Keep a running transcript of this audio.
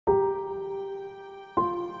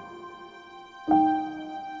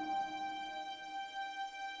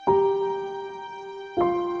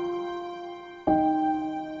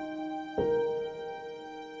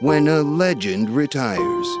when a legend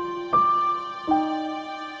retires.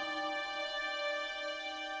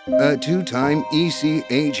 A two-time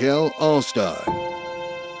ECHL All-Star.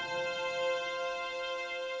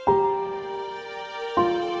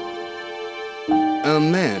 A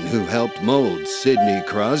man who helped mold Sidney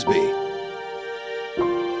Crosby.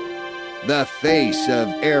 The face of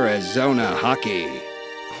Arizona hockey.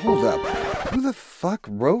 Hold up. Who the fuck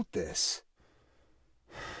wrote this?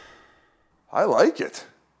 I like it.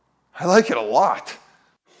 I like it a lot.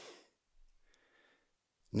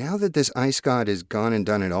 Now that this ice god has gone and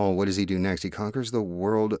done it all, what does he do next? He conquers the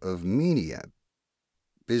world of media.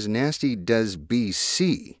 BizNasty does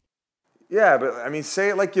BC. Yeah, but I mean, say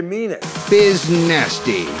it like you mean it.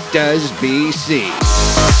 BizNasty does BC.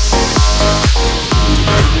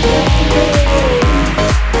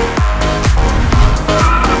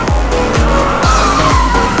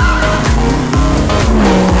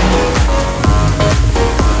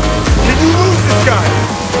 Can you lose this guy?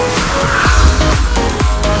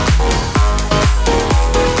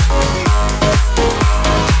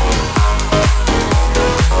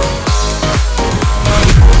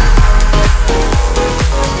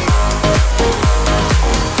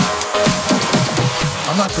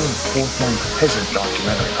 I'm not doing full-blown peasant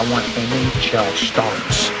documentary. I want NHL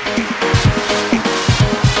stars.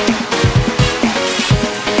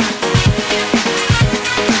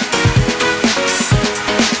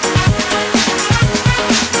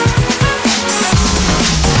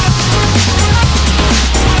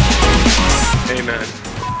 Hey man,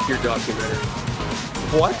 your documentary.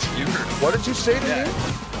 What? You heard. What did you say to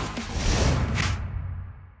me?